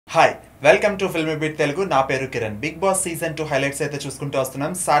Hi welcome to Filmibeat Telugu. నా పేరు Kiran. Big boss season 2 highlights అయితే చూసుకుంటూ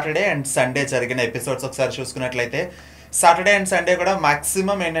వస్తున్నాం. సాటర్డే అండ్ సండే జరిగిన ఎపిసోడ్స్ ఒకసారి చూసుకున్నట్లయితే సాటర్డే అండ్ సండే కూడా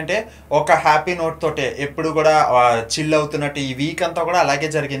మాక్సిమం ఏంటంటే ఒక హ్యాపీ నోట్ తోటే ఎప్పుడు కూడా చిల్ అవుతున్నట్టు ఈ వీక్ అంతా కూడా అలాగే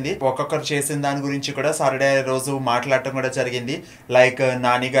జరిగింది. ఒక్కొక్కరు చేసిన దాని గురించి కూడా సాటర్డే రోజు మాట్లాడటం కూడా జరిగింది. లైక్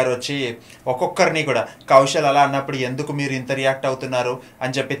నాని గారు వచ్చి ఒక్కొక్కరిని కూడా కౌశల్ అలా అన్నప్పుడు ఎందుకు మీరు ఇంత రియాక్ట్ అవుతున్నారు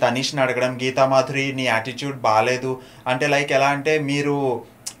అని చెప్పి తనీష్ని అడగడం, గీతా మాధురి నీ యాటిట్యూడ్ బాగాలేదు అంటే లైక్ ఎలా అంటే మీరు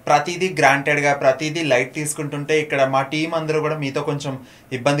ప్రతిదీ గ్రాంటెడ్గా ప్రతిదీ లైట్ తీసుకుంటుంటే ఇక్కడ మా టీం అందరూ కూడా మీతో కొంచెం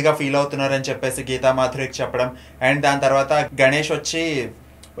ఇబ్బందిగా ఫీల్ అవుతున్నారని చెప్పేసి గీతా మాధురికి చెప్పడం. అండ్ దాని తర్వాత గణేష్ వచ్చి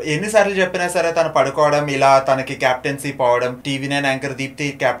ఎన్నిసార్లు చెప్పినా సరే తను పడుకోవడం, ఇలా తనకి క్యాప్టెన్సీ పోవడం, టీవీ9 యాంకర్ దీప్తి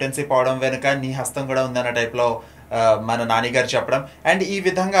క్యాప్టెన్సీ పోవడం వెనుక నీ హస్తం కూడా ఉందన్న టైప్లో మన నాని గారు చెప్పడం. అండ్ ఈ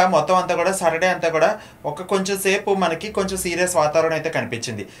విధంగా మొత్తం అంతా కూడా సాటర్డే అంతా కూడా కొంచెం సేపు మనకి కొంచెం సీరియస్ వాతావరణం అయితే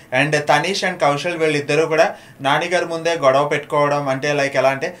కనిపించింది. అండ్ తనీష్ అండ్ కౌశల్ వీళ్ళిద్దరూ కూడా నాని గారి ముందే గొడవ పెట్టుకోవడం, అంటే లైక్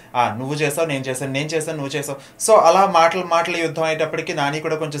ఎలా అంటే నువ్వు చేసావు నేను చేశాను నువ్వు చేసావు. సో అలా మాటలు యుద్ధం అయ్యేటప్పటికి నాని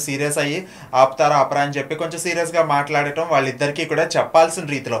కూడా కొంచెం సీరియస్ అయ్యి ఆపరా అని చెప్పి కొంచెం సీరియస్గా మాట్లాడటం వాళ్ళిద్దరికీ కూడా చెప్పాల్సిన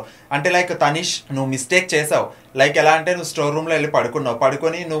రీతిలో. అంటే లైక్ తనీష్ నువ్వు మిస్టేక్ చేసావు, లైక్ ఎలా అంటే నువ్వు స్టోర్ రూమ్లో వెళ్ళి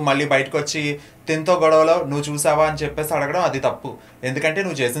పడుకొని నువ్వు మళ్ళీ బయటకు వచ్చి తింతో గొడవలో నువ్వు చూసావా అని చెప్పేసి అడగడం అది తప్పు. ఎందుకంటే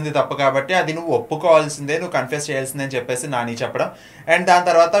నువ్వు చేసింది తప్పు కాబట్టి అది నువ్వు ఒప్పుకోవాల్సిందే, నువ్వు కన్ఫెస్ చేయాల్సిందే అని చెప్పేసి నాని చెప్పడం. అండ్ దాని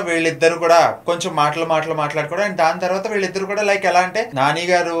తర్వాత వీళ్ళిద్దరు కూడా కొంచెం మాట్లాడుకోవడం. అండ్ దాని తర్వాత వీళ్ళిద్దరు కూడా లైక్ ఎలా అంటే నాని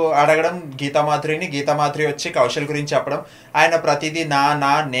గారు అడగడం గీతా మాధురి వచ్చి కౌశల్ గురించి చెప్పడం. ఆయన ప్రతిదీ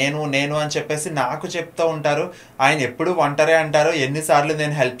నేను అని చెప్పేసి నాకు చెప్తూ ఉంటారు, ఆయన ఎప్పుడు ఒంటరే అంటారు, ఎన్నిసార్లు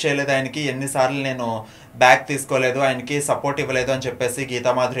నేను హెల్ప్ చేయలేదు ఆయనకి, ఎన్నిసార్లు నేను బ్యాక్ తీసుకోలేదు, ఆయనకి సపోర్ట్ ఇవ్వలేదు అని చెప్పేసి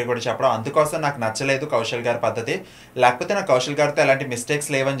గీతా మాధురి కూడా చెప్పడం. అందుకోసం నాకు నచ్చలేదు కౌశల్ గారి పద్ధతి, లేకపోతే నాకు కౌశల్ గారితో ఎలాంటి మిస్టేక్స్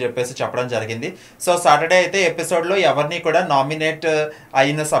లేవని చెప్పేసి చెప్పడం జరిగింది. సో సాటర్డే అయితే ఎపిసోడ్లో ఎవరిని కూడా నామినేట్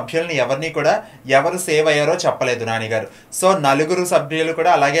అయిన సభ్యుల్ని ఎవరు సేవ్ అయ్యారో చెప్పలేదు నాని గారు. సో నలుగురు సభ్యులు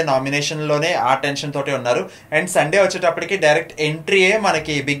కూడా అలాగే నామినేషన్లోనే ఆ టెన్షన్ తోటి ఉన్నారు. అండ్ సండే వచ్చేటప్పటికి డైరెక్ట్ ఎంట్రీయే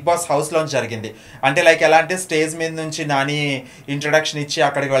మనకి బిగ్ బాస్ హౌస్లోంచి జరిగింది. అంటే లైక్ ఎలా అంటే స్టేజ్ మీద నుంచి నాని ఇంట్రడక్షన్ ఇచ్చి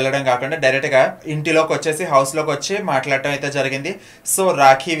అక్కడికి వెళ్ళడం కాకుండా డైరెక్ట్గా ఇంటిలోకి వచ్చేసి హౌస్లోకి వచ్చి మాట్లాడటం అయితే జరిగింది. సో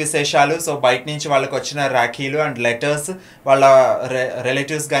రాఖీ విశేషాలు, సో బయట నుంచి వాళ్ళకి వచ్చిన రాఖీలు అండ్ లెటర్స్, వాళ్ళ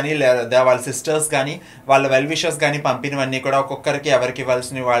రిలేటివ్స్ కానీ లేదా వాళ్ళ సిస్టర్స్ కానీ వాళ్ళ వెల్ విషర్స్ కానీ పంపినవన్నీ కూడా ఒక్కొక్కరికి ఎవరికి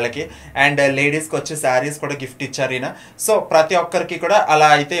ఇవ్వాల్సిన వాళ్ళకి. అండ్ లేడీస్కి వచ్చి శారీస్ కూడా గిఫ్ట్ ఇచ్చారు ఈయన. సో ప్రతి ఒక్కరికి కూడా అలా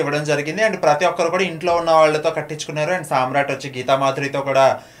అయితే ఇవ్వడం జరిగింది. అండ్ ప్రతి ఒక్కరు కూడా ఇంట్లో ఉన్న వాళ్ళతో కట్టించుకున్నారు. అండ్ సామ్రాట్ వచ్చి గీతా మాధురితో కూడా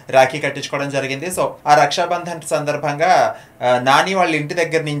రాఖీ కట్టించుకోవడం జరిగింది. సో ఆ రక్షాబంధన్ సందర్భంగా నాని వాళ్ళ ఇంటి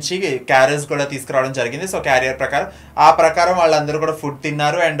దగ్గర నుంచి క్యారేజ్ కూడా తీసుకురావడం జరిగింది. సో క్యారియర్ ప్రకారం వాళ్ళందరూ కూడా ఫుడ్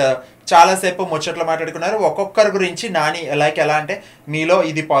తిన్నారు అండ్ చాలాసేపు ముచ్చట్లు మాట్లాడుకున్నారు. ఒక్కొక్కరి గురించి నాని లైక్ ఎలా అంటే మీలో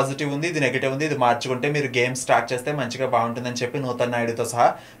ఇది పాజిటివ్ ఉంది, ఇది నెగిటివ్ ఉంది, ఇది మార్చుకుంటే మీరు గేమ్ స్టార్ట్ చేస్తే మంచిగా బాగుంటుందని చెప్పి నూతన్ నాయుడుతో సహా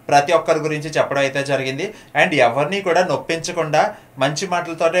ప్రతి ఒక్కరి గురించి చెప్పడం అయితే జరిగింది. అండ్ ఎవరిని కూడా నొప్పించకుండా మంచి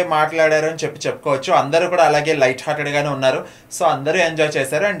మాటలతోనే మాట్లాడారు అని చెప్పుకోవచ్చు. అందరూ కూడా అలాగే లైట్ హార్టెడ్గానే ఉన్నారు. సో అందరూ ఎంజాయ్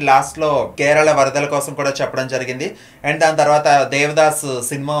చేశారు. అండ్ లాస్ట్లో కేరళ వరదల కోసం కూడా చెప్పడం జరిగింది. అండ్ దాని తర్వాత దేవదాస్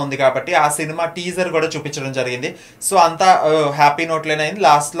సినిమా ఉంది కాబట్టి ఆ సినిమా టీజర్ కూడా చూపించడం జరిగింది. సో అంతా హ్యాపీ నోట్లోనే అయింది.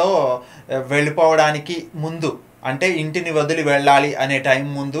 లాస్ట్లో వెళ్ళిపోవడానికి ముందు అంటే ఇంటిని వదిలి వెళ్ళాలి అనే టైం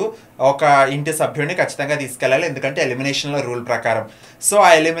ముందు ఒక ఇంటి సభ్యుడిని ఖచ్చితంగా తీసుకెళ్ళాలి, ఎందుకంటే ఎలిమినేషన్లో రూల్ ప్రకారం. సో ఆ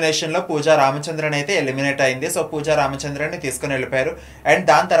ఎలిమినేషన్లో పూజా రామచంద్రన్ అయితే ఎలిమినేట్ అయింది. సో పూజా రామచంద్రన్ని తీసుకుని వెళ్ళిపోయారు. అండ్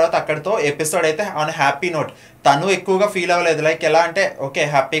దాని తర్వాత అక్కడితో ఎపిసోడ్ అయితే ఆన్ హ్యాపీ నోట్. తను ఎక్కువగా ఫీల్ అవ్వలేదు, లైక్ ఎలా అంటే ఓకే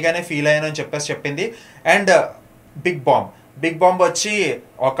హ్యాపీగానే ఫీల్ అయ్యాను అని చెప్పేసి చెప్పింది. అండ్ బిగ్ బాంబ్ వచ్చి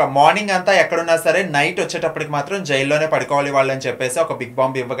ఒక మార్నింగ్ అంతా ఎక్కడున్నా సరే నైట్ వచ్చేటప్పటికి మాత్రం జైల్లోనే పడుకోవాలి వాళ్ళని చెప్పేసి ఒక బిగ్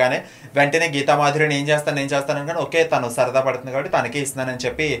బాంబ్ ఇవ్వగానే వెంటనే గీతా మాధురిని ఏం చేస్తాను కానీ ఓకే తను సరదా పడుతుంది కాబట్టి తనకే ఇస్తున్నానని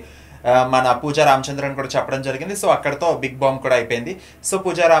చెప్పి మన పూజా రామచంద్రన్ కూడా చెప్పడం జరిగింది. సో అక్కడతో బిగ్ బాంబ్ కూడా అయిపోయింది. So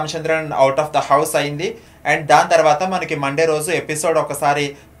Pooja Ramachandran out of the house అయింది. అండ్ దాని తర్వాత మనకి మండే రోజు ఎపిసోడ్ ఒకసారి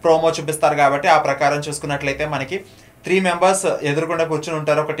ప్రోమో చూపిస్తారు కాబట్టి ఆ ప్రకారం చూసుకున్నట్లయితే మనకి 3 మెంబర్స్ ఎదురుకుండా కూర్చుని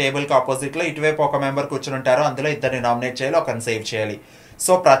ఉంటారు ఒక టేబుల్కి ఆపోజిట్లో. ఇటువైపు ఒక మెంబర్ కూర్చుని ఉంటారు, అందులో ఇద్దరిని నామినేట్ చేయాలి, ఒకరిని సేవ్ చేయాలి.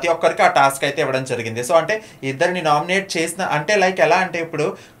 సో ప్రతి ఒక్కరికి ఆ టాస్క్ అయితే ఇవ్వడం జరిగింది. సో అంటే ఇద్దరిని నామినేట్ చేసిన అంటే లైక్ ఎలా అంటే ఇప్పుడు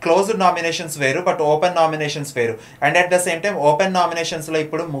క్లోజ్డ్ నామినేషన్స్ వేరు, బట్ ఓపెన్ నామినేషన్స్ వేరు. And at the same time open నామినేషన్స్లో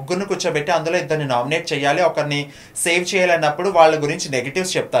ఇప్పుడు ముగ్గురిని కూర్చోబెట్టి అందులో ఇద్దరిని నామినేట్ చేయాలి, ఒకరిని సేవ్ చేయాలన్నప్పుడు వాళ్ళ గురించి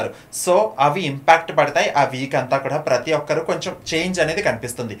నెగిటివ్స్ చెప్తారు. సో అవి ఇంపాక్ట్ పడతాయి ఆ వీక్ అంతా కూడా. ప్రతి ఒక్కరు కొంచెం చేంజ్ అనేది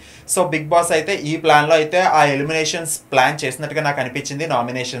కనిపిస్తుంది. సో బిగ్ బాస్ అయితే ఈ ప్లాన్లో అయితే ఆ ఎలిమినేషన్స్ ప్లాన్ చేసినట్టుగా నాకు అనిపించింది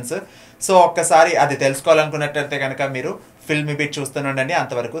నామినేషన్స్. సో ఒక్కసారి అది తెలుసుకోవాలనుకున్నట్టయితే కనుక మీరు Filmibeat చూస్తూనే ఉండండి.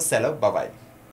 అంతవరకు సెలవు, బాయ్.